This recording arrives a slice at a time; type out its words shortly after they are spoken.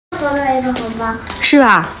收到一个红包。是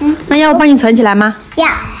吧？那要我帮你存起来吗？要。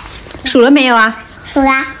数了没有啊？数了。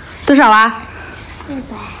多少啊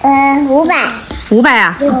？500。500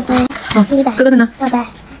啊？600。700。哥哥的呢？800。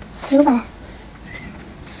900。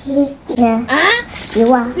1000。1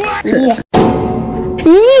万。1亿。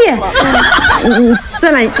1亿？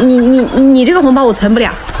算了，你这个红包我存不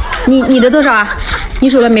了。你的多少啊？你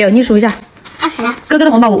数了没有？你数一下。20了。哥哥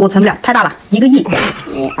的红包我存不了，太大了，1个亿。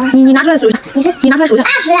你拿出来数一下。你拿出来数一下。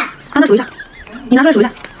20了。让他数一下。你拿出来数一下。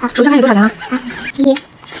数一下看有多少钱啊？1、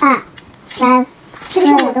2、3、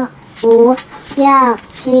4、5、6、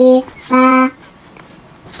7、8、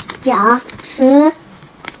9、10、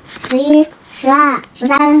11、12、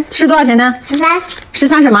13。是多少钱呢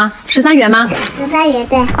？13什么？13元吗？13元，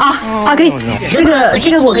对。啊，可以。这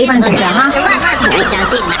个我可以帮你存起来哈。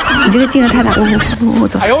你这个金额太大，我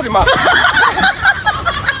走。哎呦我的妈！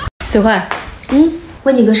子慧，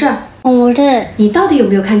问你个事儿。是。你到底有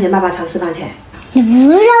没有看见爸爸藏私房钱？你不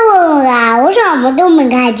是问我啦，我什么都没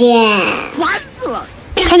看见。烦死了！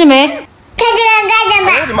看见没？看见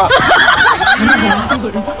了。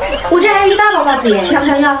我这还有一大包袜子耶，想不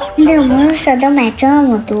想要？你怎么舍得买这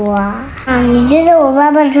么多啊？你觉得我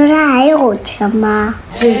爸爸身上还有钱吗？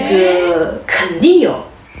这个肯定有。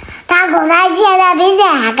他口袋欠的比你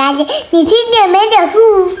还干净，你心里没点数。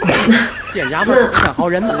减压味不想好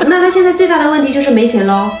人的。那他现在最大的问题就是没钱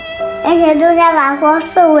喽。而且都在搞错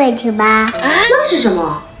是问题吗？那是什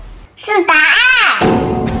么？是答案。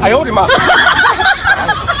哎呦我的妈！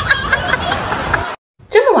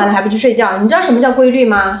这么晚了还不去睡觉？你知道什么叫规律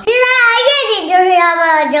吗？知道，月底就是要报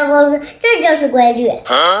这公司，这就是规律。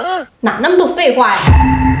哪那么多废话呀！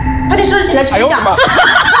快点收拾起来去睡觉。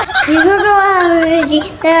你说这话是日期，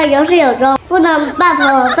都要有始有终，不能半途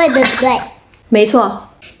而废，对不对？没错。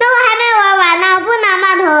那我还没玩完呢，不能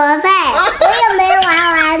半途而废。我也没玩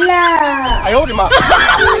完呢。哎呦我的妈！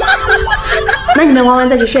那你们玩完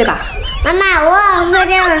再去睡吧。妈妈，我晚上睡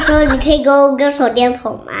觉的时候，你可以给我个手电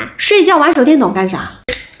筒吗？睡觉玩手电筒干啥？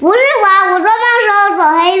不是玩，我说那时候走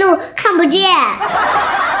黑路看不见。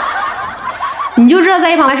你就知道在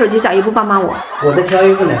一旁玩手机，小姨不帮帮我。我在挑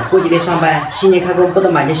衣服呢，过几天上班，新年开工不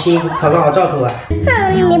能买件新衣服，讨个好兆头啊。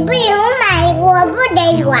你不以后买，我不给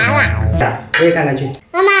你玩了。我也看看去。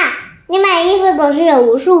妈妈，你买衣服总是有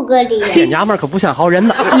无数个理由。这娘们儿可不想好人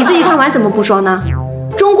的。你自己看完怎么不说呢？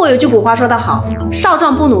中国有句古话说得好，少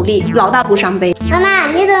壮不努力，老大徒伤悲。妈妈，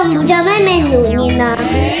你怎么不叫妹妹努力呢？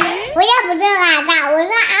我也不是老大，我是二。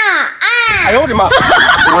哎呦我的妈！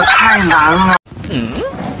我太难了。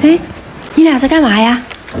哎，你俩在干嘛呀？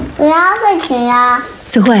我压岁钱呀。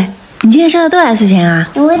子慧，你今天收了多少压岁钱啊？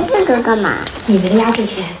你问这个干嘛？你们的压岁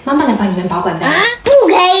钱，妈妈来帮你们保管的。不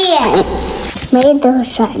可以，没得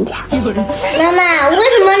商量。妈妈，为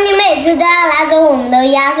什么你每次都要拿走我们的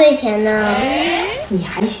压岁钱呢？你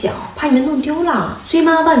还小，怕你们弄丢了，所以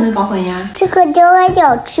妈妈帮你们保管呀。这个丢了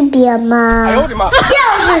有区别吗？哎呦我的妈！就是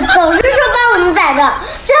总是说帮我们攒着，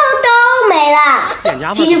最后都没了。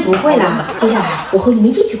今天不会啦，接下来我和你们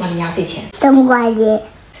一起管理压岁钱。怎么管理？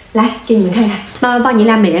来，给你们看看，妈妈帮你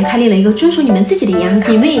俩每人开立了一个专属你们自己的银行卡。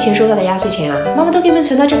你们以前收到的压岁钱啊，妈妈都给你们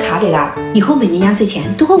存到这卡里了，以后每年压岁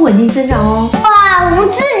钱都会稳定增长哦。哇，我们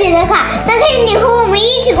自己的卡，那可以你和我们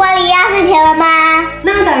一起管理压岁钱了吗？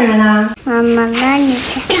那当然啦。妈妈，那你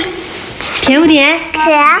看，甜不甜？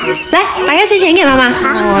甜。来，把压岁钱给妈妈。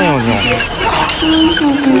哎呦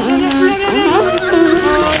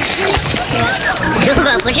如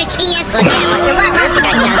果不是亲眼所见，我是万万不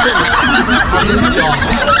敢相信。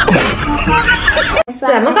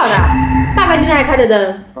怎么搞的？大白天还开着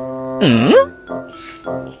灯？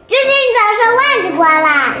就是你早上忘记关啦。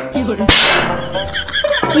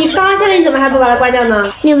你发现了，你怎么还不把它关掉呢？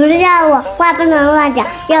你不是叫我话不能乱讲，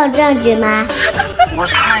要有证据吗？我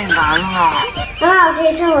太难了。妈妈，我可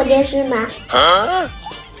以看我电视吗？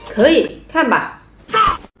可以看吧，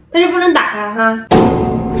但是不能打开哈。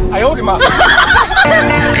哎呦我的妈！哎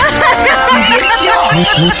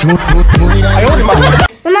呦我的妈！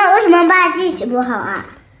妈妈，为什么爸记性不好啊？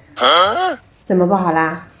怎么不好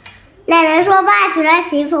啦？奶奶说爸娶了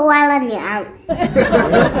媳妇忘了娘。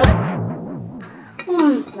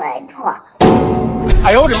没错。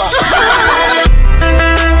哎呦我的妈！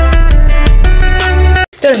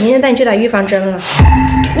对了，明天带你去打预防针了。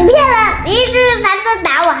你骗人！你一直反正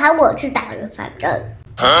打我，还我去打预防针。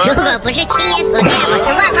如果不是亲眼所见，我是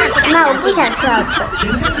万万不敢那我相信。不想吃了吃。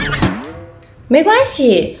没关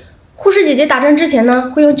系，护士姐姐打针之前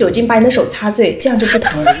呢，会用酒精把你的手擦醉，这样就不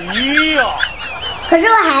疼了。可是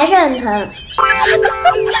我还是很疼。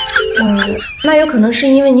那有可能是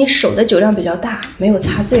因为你手的酒量比较大，没有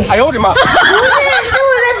擦醉。哎呦我的妈！不是，是我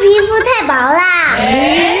的皮肤太薄啦，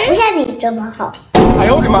不像你这么好。哎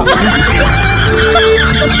呦我的妈！